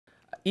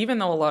even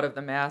though a lot of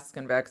the mask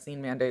and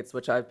vaccine mandates,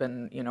 which I've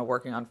been,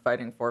 working on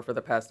fighting for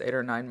the past 8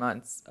 or 9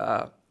 months,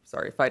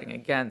 fighting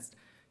against,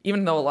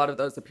 even though a lot of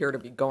those appear to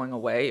be going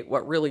away,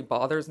 what really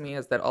bothers me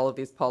is that all of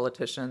these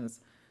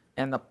politicians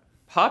and the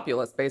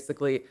populace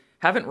basically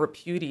haven't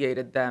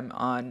repudiated them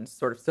on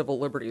sort of civil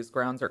liberties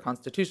grounds or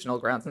constitutional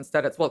grounds.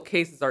 Instead, it's, well,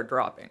 cases are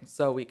dropping,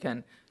 so we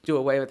can do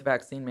away with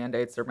vaccine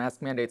mandates or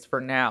mask mandates for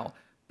now.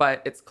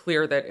 But it's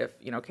clear that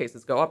if,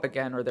 cases go up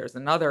again or there's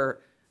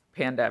another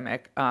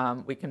pandemic,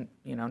 we can,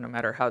 no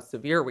matter how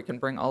severe, we can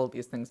bring all of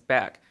these things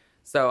back.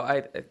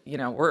 So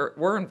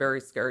we're in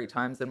very scary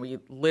times, and we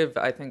live,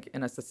 I think,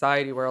 in a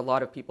society where a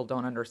lot of people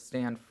don't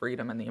understand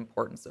freedom and the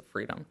importance of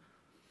freedom.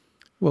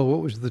 Well,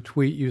 what was the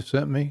tweet you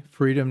sent me?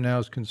 Freedom now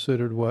is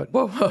considered what?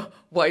 Well,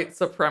 white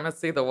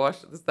supremacy.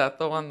 Is that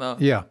the one?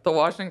 Yeah. The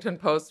Washington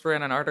Post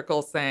ran an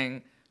article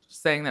saying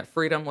that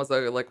freedom was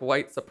a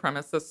white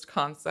supremacist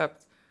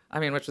concept. I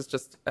mean, which is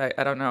just,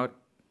 I don't know,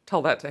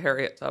 tell that to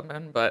Harriet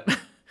Tubman, but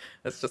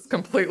it's just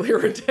completely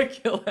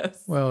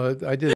ridiculous. Well, I did.